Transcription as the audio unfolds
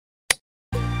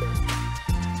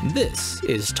This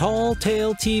is Tall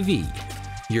Tale TV,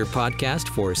 your podcast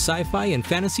for sci-fi and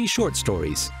fantasy short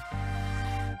stories.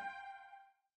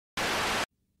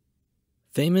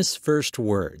 Famous First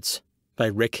Words by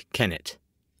Rick Kennett.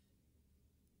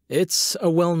 It's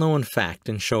a well-known fact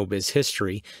in showbiz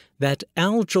history that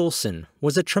Al Jolson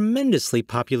was a tremendously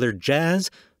popular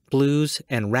jazz, blues,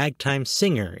 and ragtime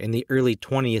singer in the early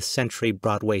 20th century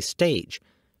Broadway stage,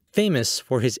 famous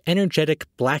for his energetic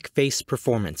blackface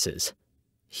performances.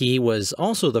 He was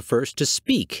also the first to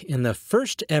speak in the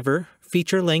first ever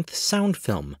feature-length sound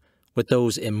film with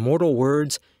those immortal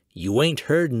words, "You ain't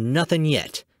heard nothin'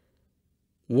 yet."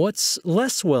 What's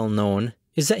less well known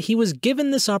is that he was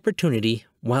given this opportunity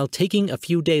while taking a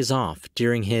few days off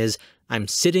during his I'm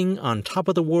Sitting on Top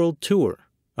of the World tour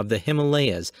of the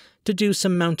Himalayas to do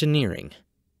some mountaineering.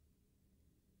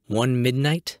 One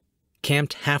midnight,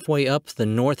 camped halfway up the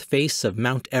north face of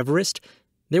Mount Everest,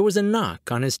 there was a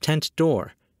knock on his tent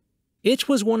door. It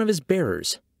was one of his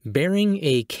bearers, bearing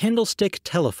a candlestick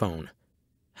telephone.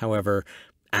 However,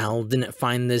 Al didn't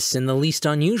find this in the least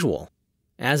unusual.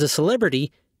 As a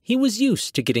celebrity, he was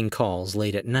used to getting calls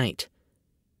late at night.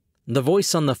 The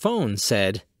voice on the phone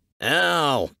said,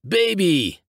 "Al,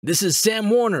 baby, this is Sam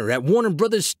Warner at Warner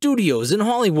Brothers Studios in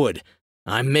Hollywood.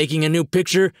 I'm making a new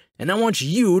picture, and I want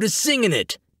you to sing in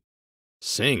it."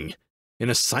 Sing? In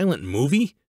a silent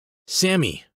movie?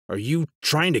 Sammy, are you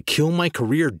trying to kill my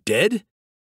career dead?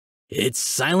 It's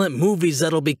silent movies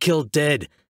that'll be killed dead.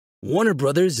 Warner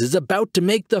Brothers is about to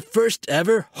make the first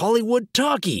ever Hollywood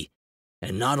talkie.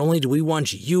 And not only do we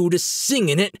want you to sing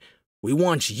in it, we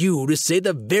want you to say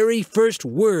the very first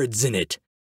words in it.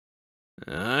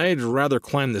 I'd rather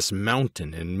climb this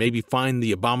mountain and maybe find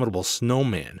the abominable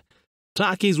snowman.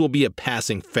 Talkies will be a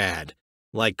passing fad,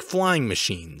 like flying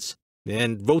machines,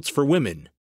 and votes for women.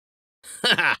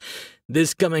 Ha ha!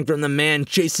 This coming from the man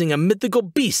chasing a mythical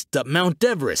beast up Mount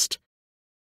Everest.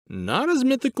 Not as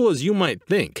mythical as you might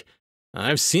think.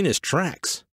 I've seen his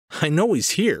tracks. I know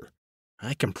he's here.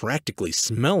 I can practically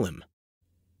smell him.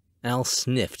 Al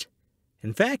sniffed.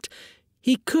 In fact,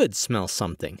 he could smell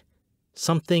something.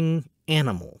 Something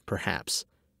animal, perhaps.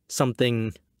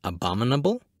 Something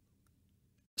abominable?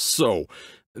 So,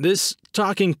 this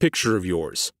talking picture of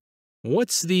yours,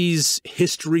 what's these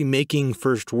history-making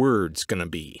first words gonna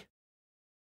be?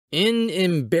 An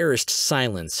embarrassed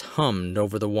silence hummed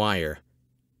over the wire.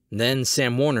 Then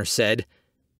Sam Warner said,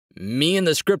 "Me and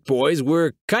the script boys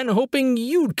were kinda hoping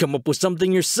you'd come up with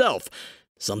something yourself.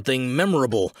 Something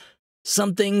memorable.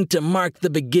 Something to mark the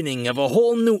beginning of a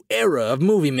whole new era of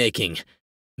movie making.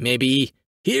 Maybe,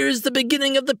 here's the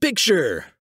beginning of the picture.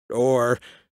 Or,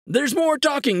 there's more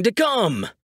talking to come."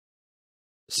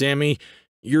 Sammy,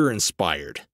 you're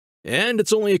inspired. And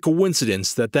it's only a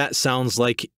coincidence that that sounds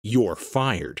like you're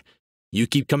fired. You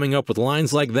keep coming up with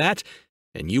lines like that,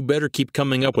 and you better keep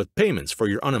coming up with payments for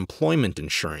your unemployment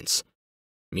insurance.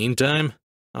 Meantime,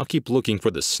 I'll keep looking for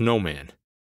the snowman.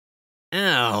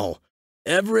 Al,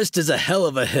 Everest is a hell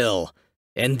of a hill,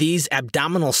 and these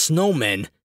abdominal snowmen—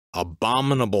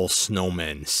 Abominable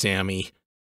snowmen, Sammy.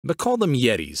 But call them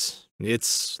Yetis.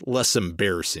 It's less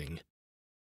embarrassing.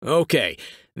 Okay,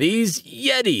 these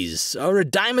Yetis are a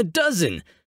dime a dozen.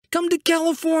 Come to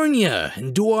California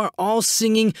and do our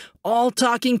all-singing,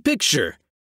 all-talking picture.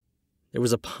 There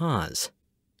was a pause,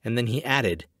 and then he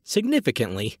added,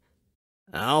 significantly,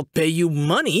 "I'll pay you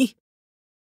money."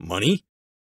 Money?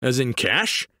 As in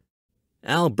cash?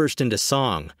 Al burst into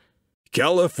song.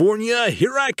 "California,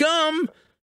 here I come!"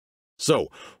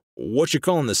 So, what you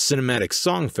calling the Cinematic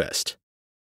Song Fest?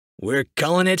 We're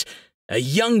calling it A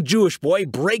Young Jewish Boy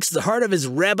Breaks the Heart of His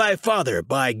Rabbi Father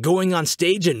by Going on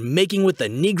Stage and Making with the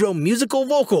Negro Musical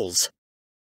Vocals.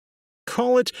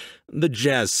 Call it The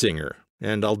Jazz Singer,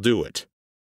 and I'll do it.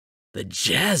 The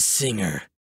Jazz Singer.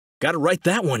 Gotta write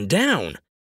that one down.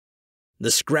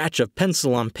 The scratch of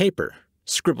pencil on paper,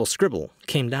 scribble, scribble,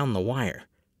 came down the wire.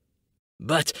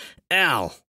 But,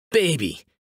 Al, baby,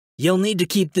 you'll need to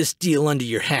keep this deal under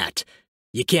your hat.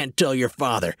 You can't tell your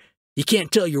father. You can't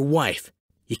tell your wife.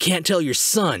 You can't tell your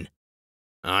son."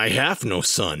 I have no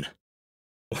son.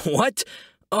 "What?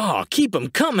 Oh, keep 'em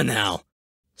coming, Al."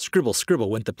 Scribble, scribble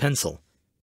went the pencil.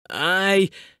 "I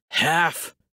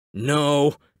have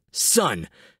no son."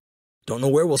 Don't know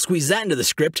where we'll squeeze that into the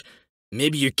script.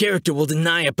 Maybe your character will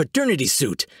deny a paternity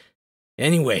suit.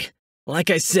 Anyway, like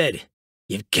I said,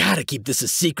 you've gotta keep this a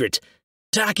secret.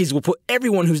 Talkies will put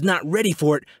everyone who's not ready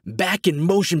for it back in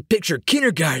motion picture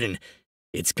kindergarten.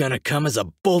 It's gonna come as a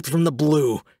bolt from the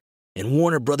blue, and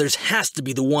Warner Brothers has to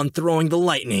be the one throwing the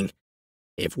lightning.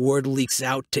 If word leaks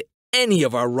out to any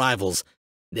of our rivals,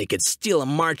 they could steal a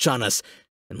march on us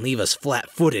and leave us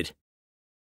flat-footed.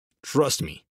 Trust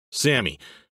me, Sammy,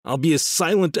 I'll be as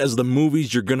silent as the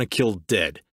movies you're gonna kill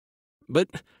dead. But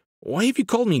why have you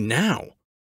called me now?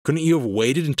 Couldn't you have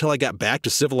waited until I got back to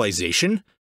civilization?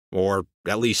 Or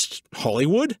at least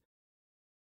Hollywood?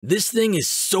 This thing is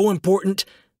so important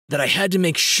that I had to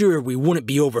make sure we wouldn't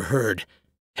be overheard.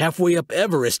 Halfway up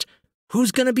Everest,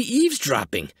 who's gonna be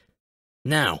eavesdropping?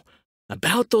 Now,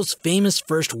 about those famous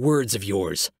first words of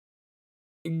yours.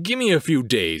 Give me a few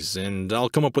days, and I'll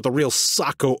come up with a real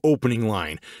Sacco opening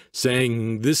line,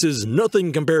 saying this is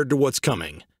nothing compared to what's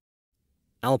coming.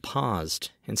 Al paused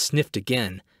and sniffed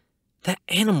again. That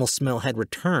animal smell had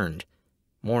returned,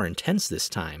 more intense this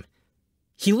time.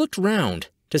 He looked round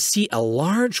to see a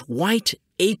large, white,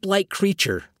 ape-like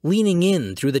creature leaning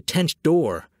in through the tent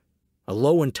door, a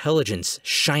low intelligence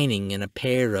shining in a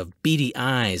pair of beady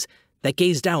eyes that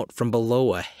gazed out from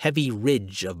below a heavy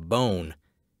ridge of bone.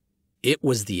 It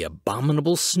was the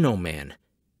abominable snowman,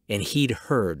 and he'd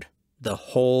heard the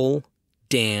whole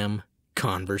damn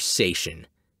conversation.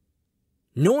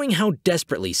 Knowing how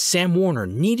desperately Sam Warner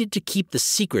needed to keep the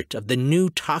secret of the new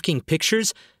talking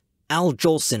pictures, Al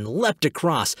Jolson leapt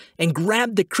across and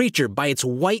grabbed the creature by its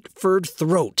white furred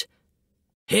throat.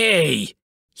 "Hey!"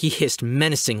 he hissed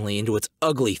menacingly into its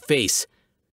ugly face.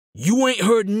 "You ain't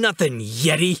heard nothing,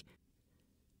 Yeti!"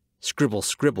 Scribble,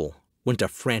 scribble went a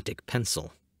frantic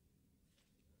pencil.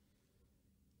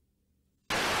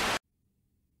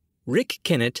 Rick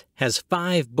Kennett has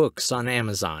 5 books on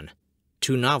Amazon,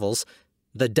 2 novels,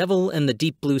 The Devil and the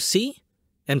Deep Blue Sea,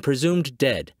 and Presumed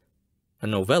Dead, a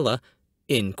novella,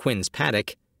 In Quinn's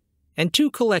Paddock, and 2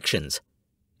 collections,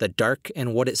 The Dark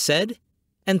and What It Said,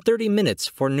 and 30 Minutes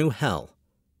for New Hell.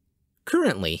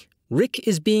 Currently, Rick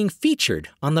is being featured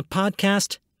on the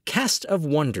podcast Cast of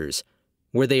Wonders,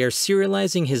 where they are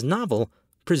serializing his novel,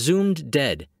 Presumed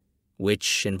Dead,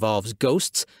 which involves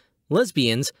ghosts,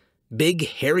 lesbians, big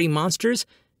hairy monsters,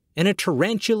 and a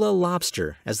tarantula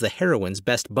lobster as the heroine's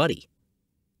best buddy.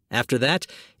 After that,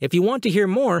 if you want to hear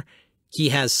more, he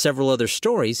has several other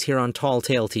stories here on Tall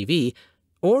Tale TV,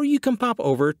 or you can pop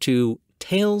over to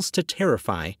Tales to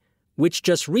Terrify, which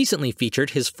just recently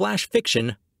featured his flash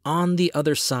fiction, On the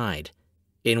Other Side,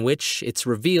 in which it's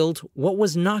revealed what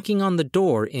was knocking on the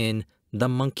door in The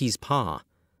Monkey's Paw.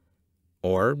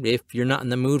 Or, if you're not in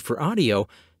the mood for audio,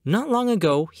 not long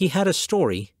ago he had a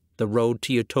story, The Road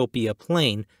to Utopia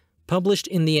Plain, published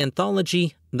in the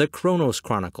anthology The Chronos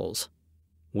Chronicles,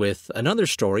 with another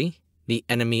story, The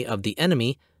Enemy of the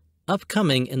Enemy,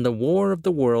 upcoming in the War of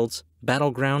the Worlds,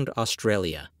 Battleground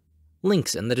Australia.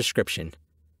 Links in the description.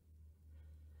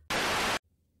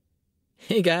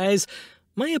 Hey guys,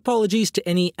 my apologies to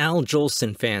any Al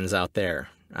Jolson fans out there.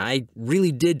 I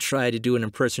really did try to do an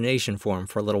impersonation for him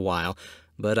for a little while,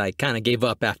 but I kind of gave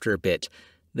up after a bit.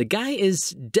 The guy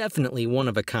is definitely one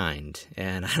of a kind,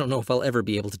 and I don't know if I'll ever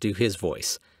be able to do his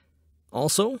voice.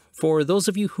 Also, for those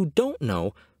of you who don't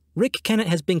know, Rick Kennett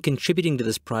has been contributing to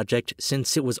this project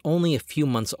since it was only a few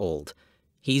months old.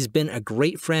 He's been a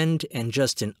great friend and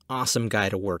just an awesome guy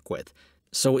to work with.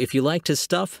 So if you liked his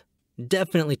stuff,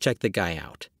 definitely check the guy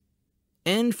out.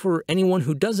 And for anyone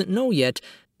who doesn't know yet,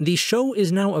 the show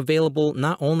is now available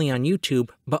not only on YouTube,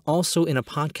 but also in a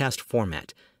podcast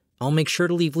format. I'll make sure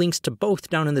to leave links to both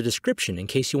down in the description in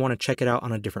case you want to check it out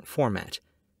on a different format.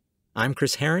 I'm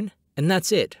Chris Herron, and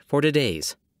that's it for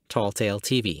today's Tall Tale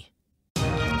TV.